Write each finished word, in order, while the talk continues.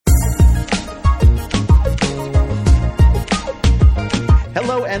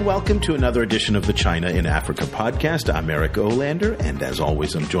Hello and welcome to another edition of the China in Africa podcast. I'm Eric Olander, and as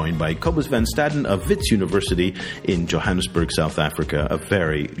always, I'm joined by Cobus van Staden of Wits University in Johannesburg, South Africa. A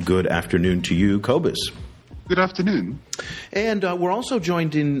very good afternoon to you, Cobus. Good afternoon. And we're also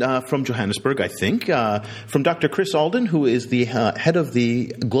joined in from Johannesburg, I think, from Dr. Chris Alden, who is the head of the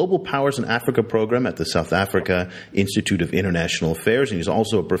Global Powers in Africa program at the South Africa Institute of International Affairs. And he's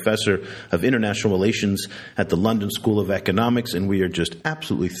also a professor of international relations at the London School of Economics. And we are just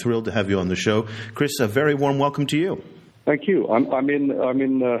absolutely thrilled to have you on the show. Chris, a very warm welcome to you. Thank you. I'm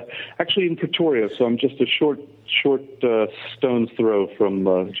actually in Pretoria, so I'm just a short stone's throw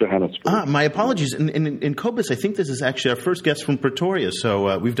from Johannesburg. My apologies. In Cobus, I think this is actually our first guest from Pretoria.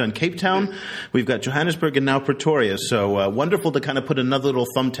 So we've done Cape Town, we've got Johannesburg, and now Pretoria. So wonderful to kind of put another little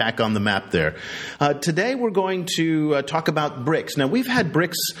thumbtack on the map there. Today we're going to talk about BRICS. Now, we've had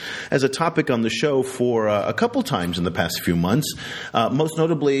BRICS as a topic on the show for a couple times in the past few months. Most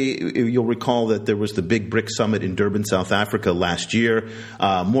notably, you'll recall that there was the big BRICS summit in Durban, South Africa last year.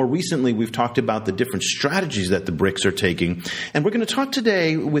 More recently, we've talked about the different strategies that the BRICS are taking. And we're going to talk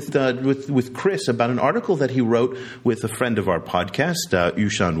today with Chris about an article that he wrote with a friend of our podcast,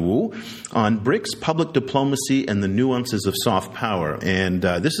 Yushan Wu, on BRICS public diplomacy and the nuances of soft power. And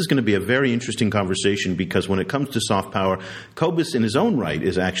this is going to be a very interesting conversation because when it comes to soft power, Cobus in his own right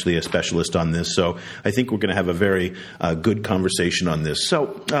is actually a specialist on this. So I think we're going to have a very good conversation on this.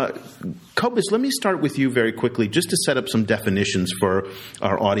 So, Cobus, let me start with you very quickly just to set up some definitions for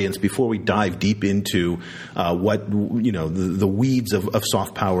our audience before we dive deep into the weeds of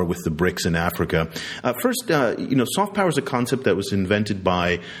soft power with the BRICS in Africa. First, soft power is a concept that was invented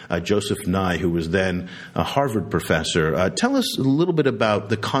by Joseph Nye, who was then a Harvard professor. Tell us a little bit about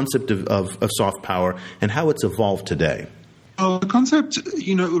the concept of soft power and how it's evolved today. The concept,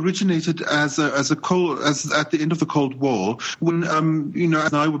 originated as at the end of the Cold War, when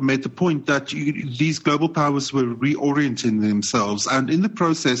as I made the point that these global powers were reorienting themselves, and in the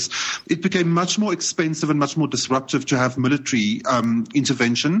process, it became much more expensive and much more disruptive to have military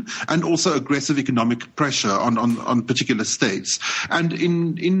intervention and also aggressive economic pressure on particular states. And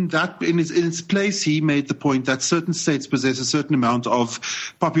in its place, he made the point that certain states possess a certain amount of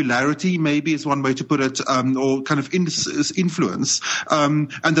popularity, maybe is one way to put it, or kind of influence, and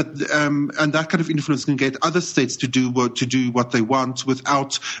that kind of influence can get other states to do what they want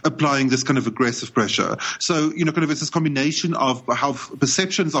without applying this kind of aggressive pressure. So kind of it's this combination of how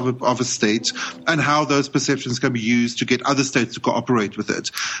perceptions of a state and how those perceptions can be used to get other states to cooperate with it.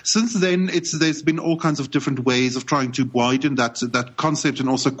 Since then, there's been all kinds of different ways of trying to widen that concept and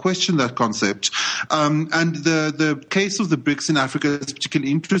also question that concept. And the case of the BRICS in Africa is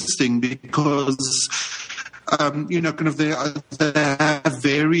particularly interesting because they have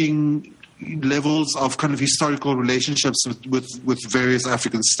varying levels of kind of historical relationships with various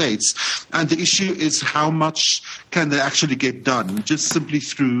African states. And the issue is how much can they actually get done just simply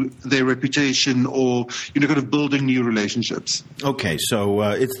through their reputation or, kind of building new relationships. Okay, so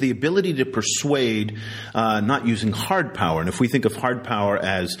it's the ability to persuade, not using hard power. And if we think of hard power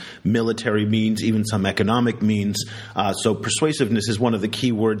as military means, even some economic means, so persuasiveness is one of the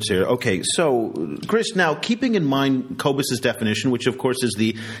key words here. Okay, so Chris, now keeping in mind Cobus's definition, which of course is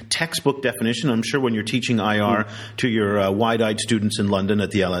the textbook definition. I'm sure when you're teaching IR to your wide-eyed students in London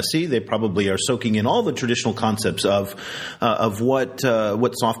at the LSE, they probably are soaking in all the traditional concepts of what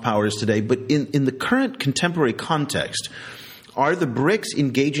soft power is today. But in the current contemporary context, are the BRICS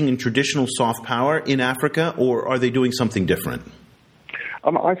engaging in traditional soft power in Africa, or are they doing something different?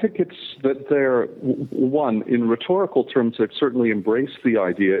 I think it's that they're, one, in rhetorical terms, they've certainly embraced the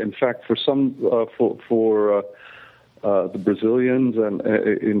idea. In fact, for some, the Brazilians and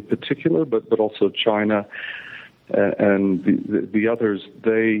in particular, but also China and the others,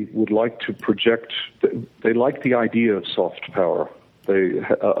 they would like to project. They like the idea of soft power.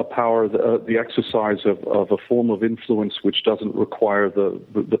 A power, the exercise of a form of influence which doesn't require the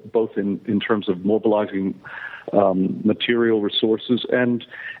both in terms of mobilizing material resources and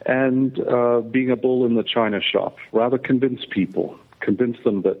being a bull in the china shop. Rather convince people. Convince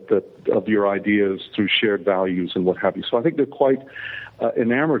them that of your ideas through shared values and what have you. So I think they're quite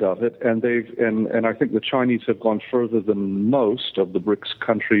enamored of it, and I think the Chinese have gone further than most of the BRICS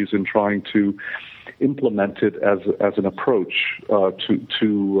countries in trying to implement it as an approach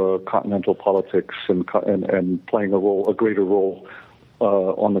to continental politics and playing a greater role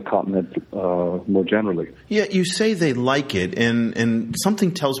on the continent more generally. Yeah, you say they like it, and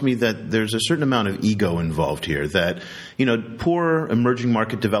something tells me that there's a certain amount of ego involved here, that, poor emerging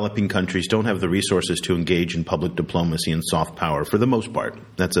market developing countries don't have the resources to engage in public diplomacy and soft power for the most part.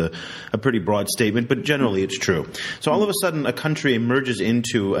 That's a pretty broad statement, but generally it's true. So all of a sudden a country emerges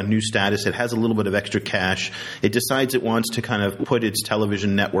into a new status. It has a little bit of extra cash. It decides it wants to kind of put its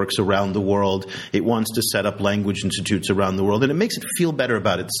television networks around the world. It wants to set up language institutes around the world, and it makes it feel better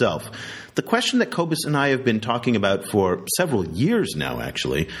about itself. The question that Cobus and I have been talking about for several years now,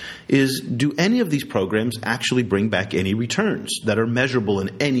 actually, is do any of these programs actually bring back any returns that are measurable in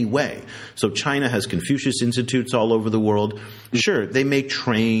any way? So China has Confucius Institutes all over the world. Sure, they may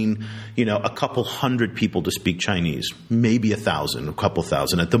train, a couple hundred people to speak Chinese, maybe 1,000, a couple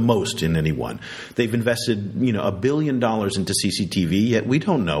thousand at the most in any one. They've invested, $1 billion into CCTV, yet we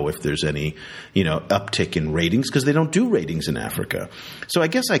don't know if there's any, uptick in ratings because they don't do ratings in Africa. So I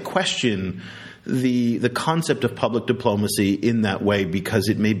guess I question the concept of public diplomacy in that way, because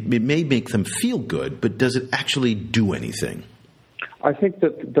it may make them feel good, but does it actually do anything? I think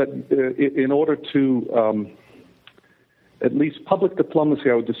that in order to at least public diplomacy,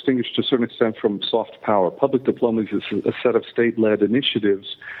 I would distinguish to a certain extent from soft power. Public diplomacy is a set of state-led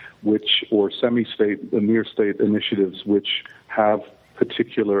initiatives, or semi-state, near-state initiatives, which have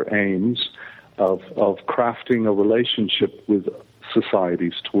particular aims of crafting a relationship with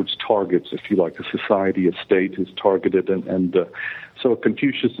societies towards targets, if you like. A society, a state is targeted, and so a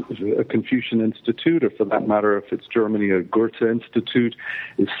Confucian Institute, or for that matter, if it's Germany, a Goethe Institute,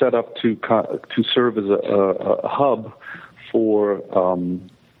 is set up to serve as a hub for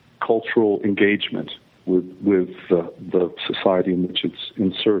cultural engagement with the society in which it's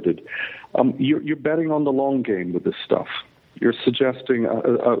inserted. You're betting on the long game with this stuff. You're suggesting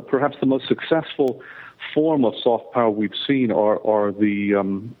perhaps the most successful form of soft power we've seen are the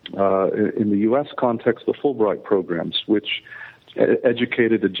in the U.S. context, the Fulbright programs, which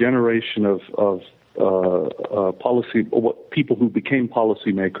educated a generation of people who became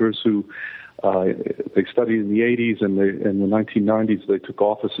policymakers who they studied in the 80s and in the 1990s they took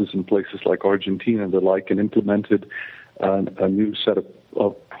offices in places like Argentina and the like, and implemented a new set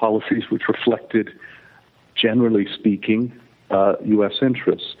of policies which reflected, generally speaking, U.S.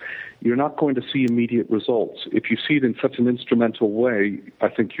 interests. You're not going to see immediate results. If you see it in such an instrumental way, I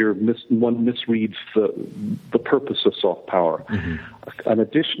think one misreads the purpose of soft power. Mm-hmm. An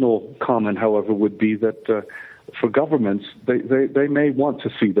additional comment, however, would be that for governments, they may want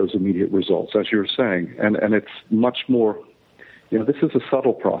to see those immediate results, as you're saying, and it's much more. This is a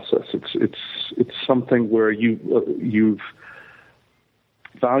subtle process. It's something where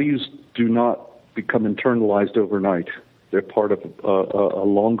values do not become internalized overnight. They're part of a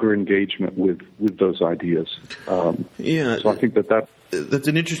longer engagement with those ideas. So I think that's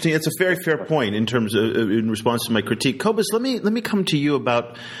an interesting. It's a very fair point in terms of in response to my critique. Cobus, let me come to you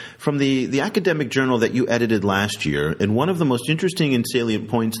about from the academic journal that you edited last year, and one of the most interesting and salient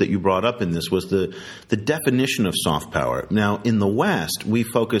points that you brought up in this was the definition of soft power. Now, in the West, we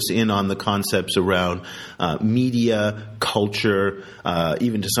focus in on the concepts around media, culture,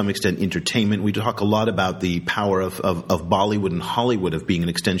 even to some extent entertainment. We talk a lot about the power of Bollywood and Hollywood of being an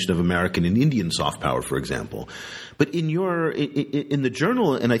extension of American and Indian soft power, for example. But in the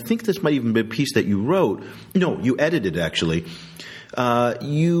journal, and I think this might even be a piece that you wrote, you edited actually,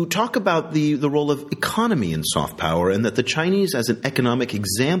 you talk about the role of economy in soft power, and that the Chinese as an economic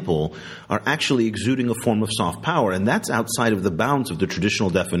example are actually exuding a form of soft power, and that's outside of the bounds of the traditional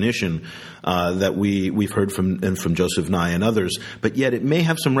definition that we've heard from Joseph Nye and others, but yet it may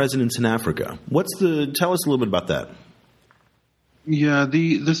have some resonance in Africa. Tell us a little bit about that. Yeah,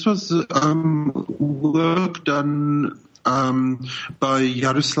 this was work done by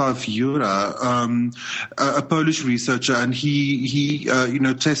Jaroslav Jura, a Polish researcher, and he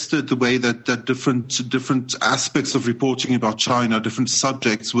tested the way that different aspects of reporting about China, different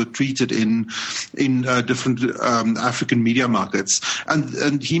subjects were treated in different African media markets,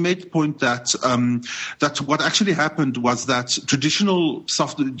 and he made the point that what actually happened was that traditional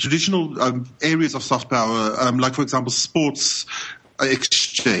areas of soft power, like for example sports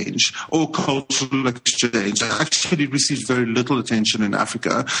exchange or cultural exchange, actually received very little attention in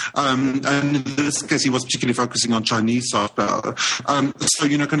Africa. And in this case, he was particularly focusing on Chinese soft power. So,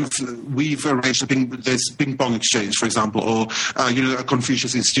 we've arranged this ping pong exchange, for example, or, a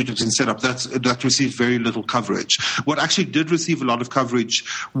Confucius Institute has been set up that received very little coverage. What actually did receive a lot of coverage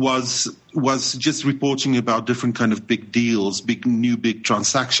was just reporting about different kind of big deals, big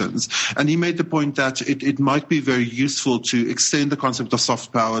transactions. And he made the point that it might be very useful to extend the concept of soft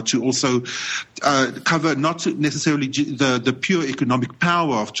soft power to also cover not necessarily the pure economic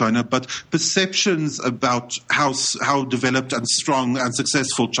power of China, but perceptions about how developed and strong and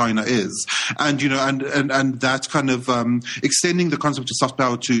successful China is, and that kind of extending the concept of soft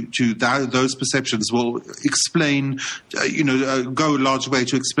power to those perceptions will explain, go a large way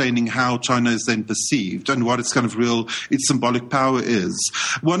to explaining how China is then perceived and what its kind of its symbolic power is.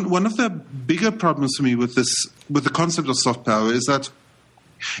 One of the bigger problems for me with the concept of soft power is that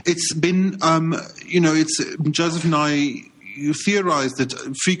it's been, Joseph and I theorized it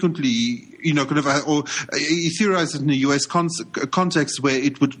frequently, or he theorized it in a U.S. context where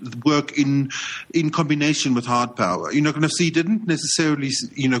it would work in combination with hard power. So he didn't necessarily,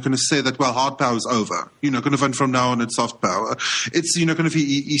 say that, well, hard power is over, and from now on it's soft power. It's,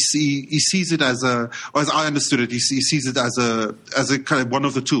 he sees it as or as I understood it, he sees it as a kind of one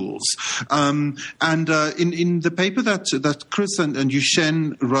of the tools. In the paper that Chris and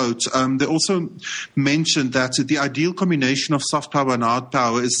Yushen wrote, they also mentioned that the ideal combination of soft power and hard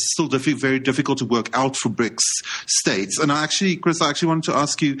power is still very difficult to work out for BRICS states. And Chris, I actually wanted to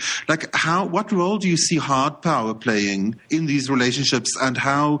ask you, what role do you see hard power playing in these relationships, and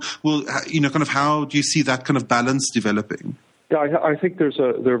how do you see that kind of balance developing? Yeah, I think there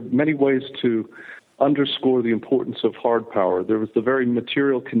are many ways to underscore the importance of hard power. There was the very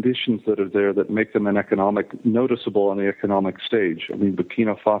material conditions that are there that make them noticeable on the economic stage. I mean,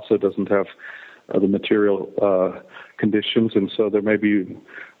 Burkina Faso doesn't have the material conditions, and so there may be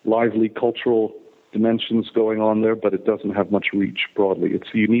lively cultural dimensions going on there, but it doesn't have much reach broadly.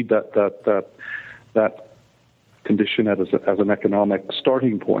 You need that condition as an economic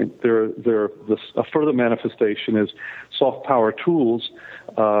starting point. A further manifestation is soft power tools.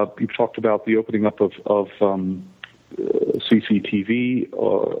 You've talked about the opening up of CCTV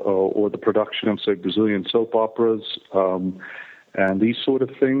or the production of, say, Brazilian soap operas, and these sort of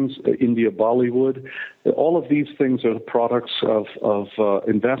things, India Bollywood. All of these things are the products of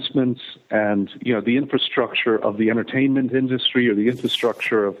investments and, the infrastructure of the entertainment industry, or the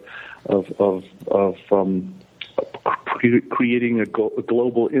infrastructure of creating a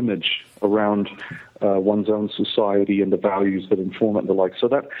global image around one's own society and the values that inform it and the like. So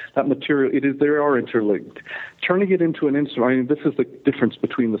that material, they are interlinked. Turning it into an instrument, this is the difference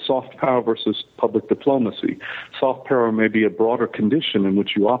between the soft power versus public diplomacy. Soft power may be a broader condition in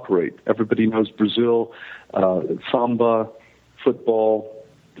which you operate. Everybody knows Brazil, samba, football,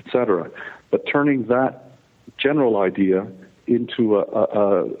 etc. But turning that general idea into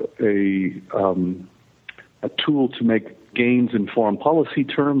a tool to make gains in foreign policy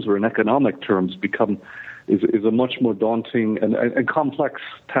terms or in economic terms is a much more daunting and complex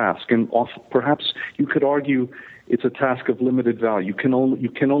task. And perhaps you could argue it's a task of limited value. You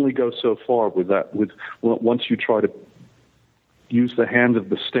can only go so far with that. Once you try to use the hand of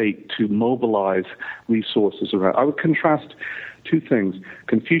the state to mobilize resources around. I would contrast two things: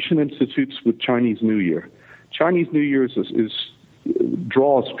 Confucian Institutes with Chinese New Year. Chinese New Year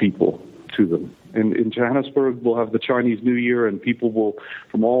draws people to them. In Johannesburg, we'll have the Chinese New Year, and people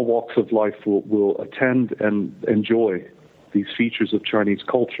from all walks of life will attend and enjoy these features of Chinese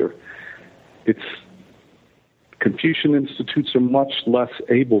culture. Confucian institutes are much less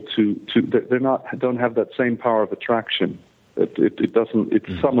able to don't have that same power of attraction. It doesn't.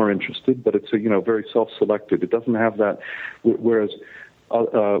 Some are interested, but it's very self-selected. It doesn't have that. Whereas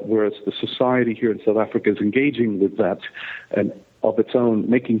the society here in South Africa is engaging with that and of its own,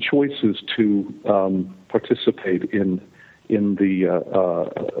 making choices to participate in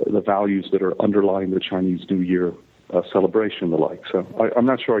the values that are underlying the Chinese New Year celebration and the like. So I'm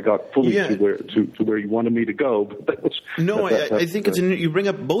not sure I got fully to where you wanted me to go. But I think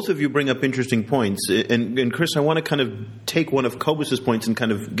both of you bring up interesting points. And Chris, I want to kind of take one of Cobus's points and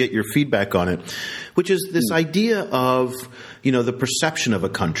kind of get your feedback on it, which is this idea of, the perception of a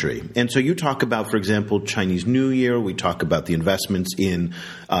country. And so you talk about, for example, Chinese New Year. We talk about the investments in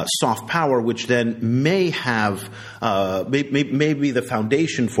soft power, which then may have may be the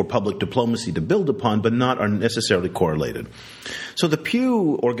foundation for public diplomacy to build upon, but not are necessarily correlated. So the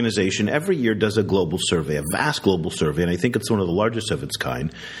Pew organization every year does a global survey, a vast global survey, and I think it's one of the largest of its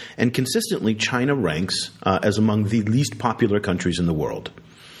kind. And consistently, China ranks as among the least popular countries in the world.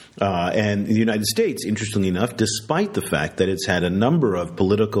 And the United States, interestingly enough, despite the fact that it's had a number of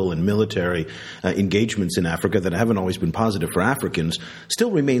political and military engagements in Africa that haven't always been positive for Africans,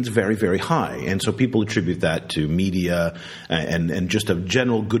 still remains very, very high. And so people attribute that to media and just a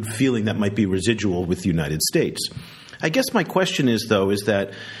general good feeling that might be residual with the United States. I guess my question is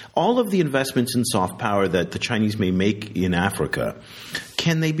that all of the investments in soft power that the Chinese may make in Africa,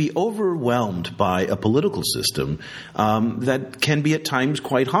 can they be overwhelmed by a political system that can be at times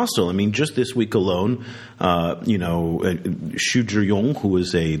quite hostile? I mean, just this week alone, Xu Zhiyong, who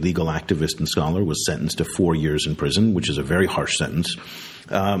is a legal activist and scholar, was sentenced to 4 years in prison, which is a very harsh sentence,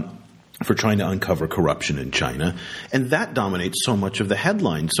 for trying to uncover corruption in China. And that dominates so much of the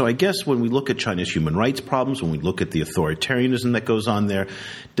headlines. So I guess when we look at China's human rights problems, when we look at the authoritarianism that goes on there,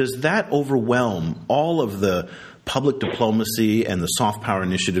 does that overwhelm all of the public diplomacy and the soft power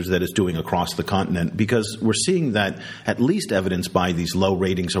initiatives that it's doing across the continent? Because we're seeing that at least evidenced by these low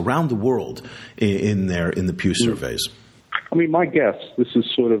ratings around the world in the Pew surveys. I mean, my guess, this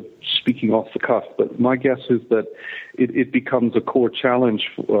is sort of speaking off the cuff, but my guess is that it becomes a core challenge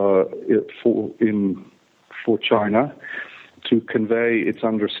for China to convey its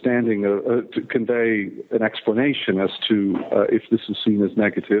understanding, to convey an explanation as to if this is seen as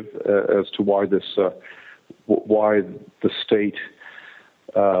negative, as to why why the state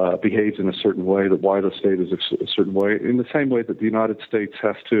behaves in a certain way, why the state is a certain way, in the same way that the United States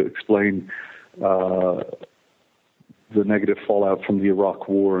has to explain the negative fallout from the Iraq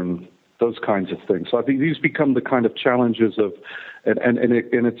War and those kinds of things. So I think these become the kind of challenges of, and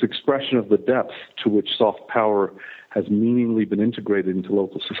its expression of the depth to which soft power has meaningfully been integrated into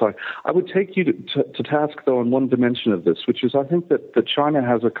local society. I would take you to task, though, on one dimension of this, which is I think that China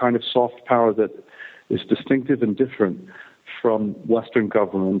has a kind of soft power that is distinctive and different from Western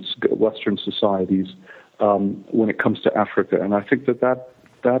governments, Western societies, when it comes to Africa. And I think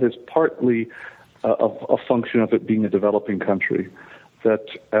that is partly a function of it being a developing country. That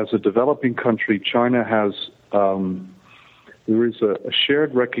as a developing country, China has, there is a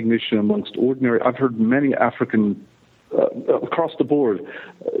shared recognition amongst I've heard many African, across the board,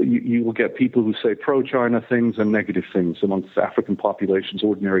 you will get people who say pro-China things and negative things amongst African populations,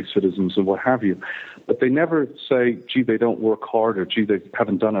 ordinary citizens and what have you. But they never say, gee, they don't work hard, or gee, they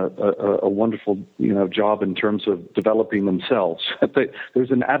haven't done a wonderful job in terms of developing themselves.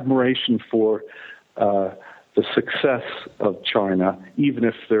 There's an admiration for the success of China, even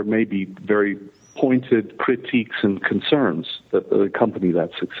if there may be very pointed critiques and concerns that accompany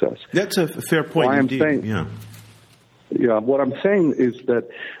that success. That's a fair point indeed. What I'm saying is that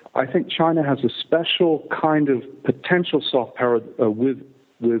I think China has a special kind of potential soft power with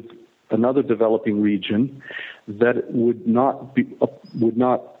another developing region that would not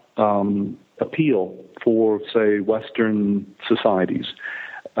appeal for, say, Western societies.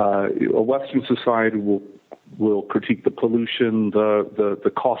 A Western society will critique the pollution,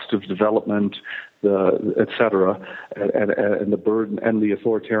 the cost of development, et cetera, and the burden and the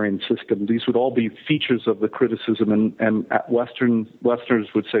authoritarian system. These would all be features of the criticism, and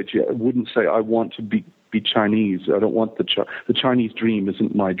Westerners would say, gee, I wouldn't say I want to be Chinese. I don't want the Chinese dream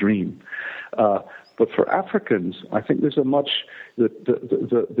isn't my dream. But for Africans, I think there's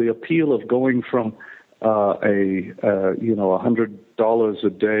the appeal of going from $100 a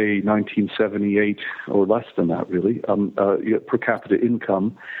day, 1978 or less than that, really, per capita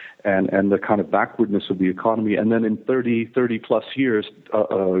income, and the kind of backwardness of the economy, and then in 30 plus years,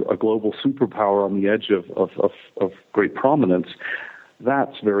 a global superpower on the edge of great prominence.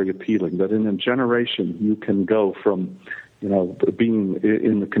 That's very appealing. That in a generation you can go from, being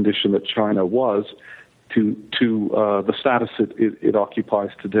in the condition that China was to the status it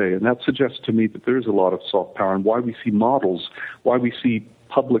occupies today. And that suggests to me that there is a lot of soft power, and why we see models, why we see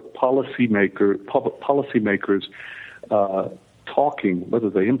public policymakers talking, whether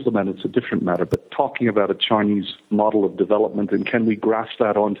they implement it's a different matter, but talking about a Chinese model of development, and can we grasp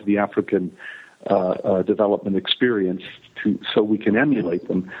that onto the African development experience so we can emulate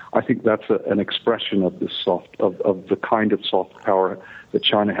them. I think that's an expression of this of the kind of soft power that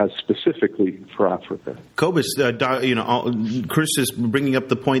China has specifically for Africa. Cobus, Chris is bringing up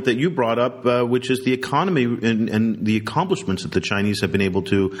the point that you brought up, which is the economy and the accomplishments that the Chinese have been able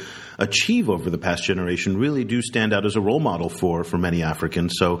to achieve over the past generation really do stand out as a role model for many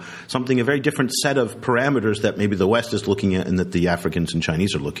Africans. So a very different set of parameters that maybe the West is looking at and that the Africans and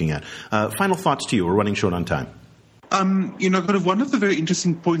Chinese are looking at. Final thoughts to you. We're running short on time. Kind of one of the very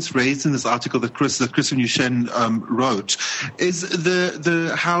interesting points raised in this article that Chris and Yushen wrote is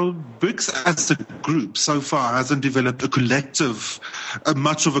the how BRICS as a group so far hasn't developed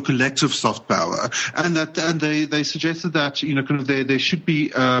much of a collective soft power, and they suggested that there should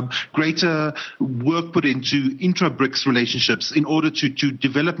be greater work put into intra-BRICS relationships in order to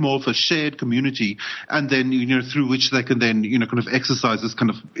develop more of a shared community, and then through which they can then exercise this kind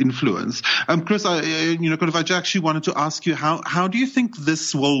of influence. Chris, I actually wanted to ask you how do you think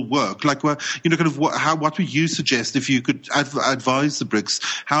this will work? Like, what would you suggest if you could advise the BRICS?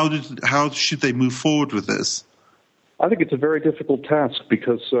 How should they move forward with this? I think it's a very difficult task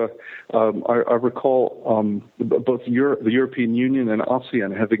because I recall both the European Union and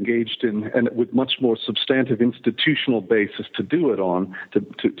ASEAN have engaged in, and with much more substantive institutional basis to do it on,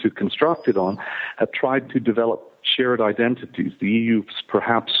 to construct it on, have tried to develop shared identities. The EU's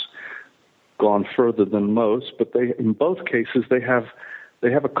perhaps gone further than most, but in both cases they have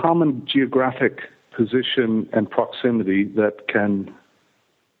a common geographic position and proximity that can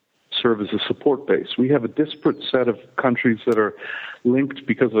serve as a support base. We have a disparate set of countries that are linked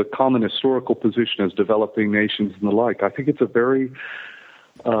because of a common historical position as developing nations and the like. I think it's a very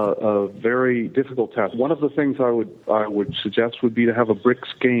difficult task. One of the things I would suggest would be to have a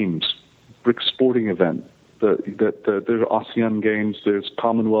BRICS Games, BRICS sporting event. There's ASEAN Games, there's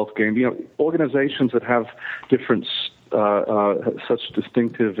Commonwealth Games. Organizations that have different, such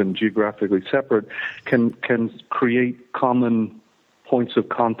distinctive and geographically separate, can create common points of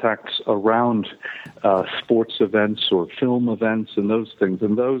contacts around sports events or film events and those things.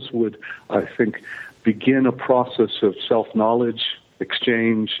 And those would, I think, begin a process of self-knowledge,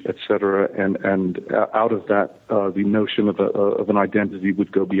 exchange, etc. And out of that, the notion of an identity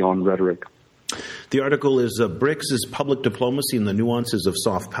would go beyond rhetoric. The article is BRICS is Public Diplomacy and the Nuances of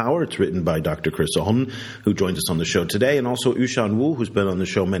Soft Power. It's written by Dr. Chris Alden, who joins us on the show today, and also Ushan Wu, who's been on the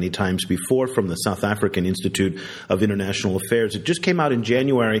show many times before from the South African Institute of International Affairs. It just came out in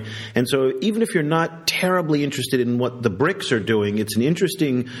January, and so even if you're not terribly interested in what the BRICS are doing, it's an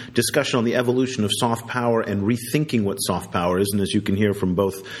interesting discussion on the evolution of soft power and rethinking what soft power is. And as you can hear from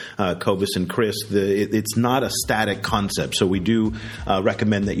both Cobus and Chris, it's not a static concept, so we do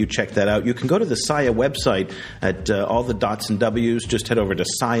recommend that you check that out. You can go to the SIA website at all the dots and W's. Just head over to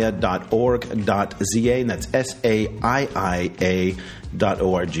sia.org.za, and that's SAIIA.org.za.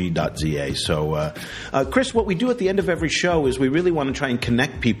 So, Chris, what we do at the end of every show is we really want to try and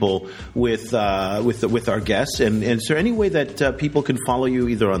connect people with our guests. And is there any way that people can follow you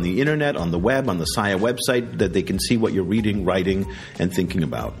either on the internet, on the web, on the SIA website, that they can see what you're reading, writing, and thinking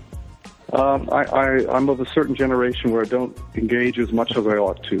about? I'm of a certain generation where I don't engage as much as I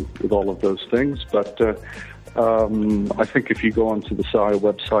ought to with all of those things, but I think if you go onto the SIA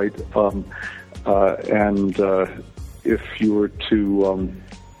website and if you were to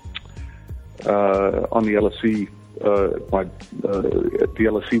on the LSE at the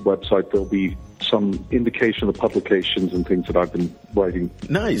LSE website, there'll be some indication of publications and things that I've been writing.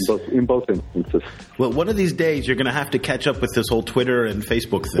 Nice. In both instances. Well, one of these days you're going to have to catch up with this whole Twitter and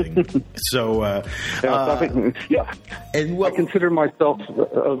Facebook thing. So, and I consider myself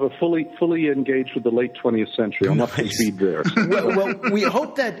fully engaged with the late 20th century. I'm up to speed there. well, we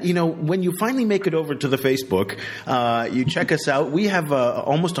hope that when you finally make it over to the Facebook, you check us out. We have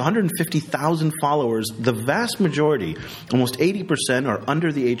almost 150,000 followers. The vast majority, almost 80%, are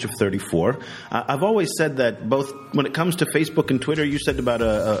under the age of 34. I've always said that both when it comes to Facebook and Twitter, you said about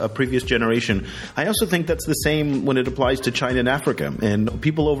a previous generation. I also think that's the same when it applies to China and Africa. And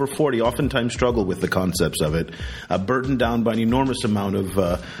people over 40 oftentimes struggle with the concepts of it, burdened down by an enormous amount of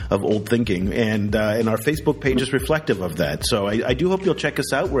old thinking. And our Facebook page is reflective of that. So I do hope you'll check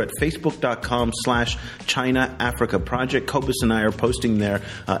us out. We're at facebook.com/China Africa Project. Cobus and I are posting there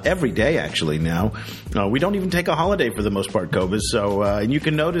every day, actually, now. We don't even take a holiday for the most part, Cobus. So, and you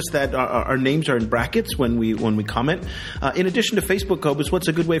can notice that our names are in brackets when we comment. In addition to Facebook, Cobus, what's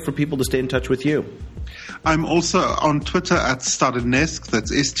a good way for people to stay in touch with you? I'm also on Twitter at Stadenesque.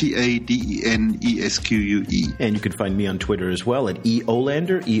 That's STADENESQUE. And you can find me on Twitter as well at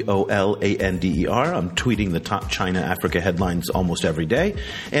EOlander, EOLANDER. I'm tweeting the top China Africa headlines almost every day.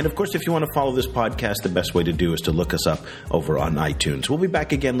 And of course, if you want to follow this podcast, the best way to do is to look us up over on iTunes. We'll be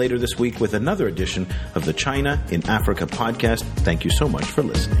back again later this week with another edition of the China in Africa podcast. Thank you so much for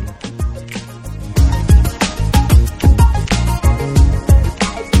listening.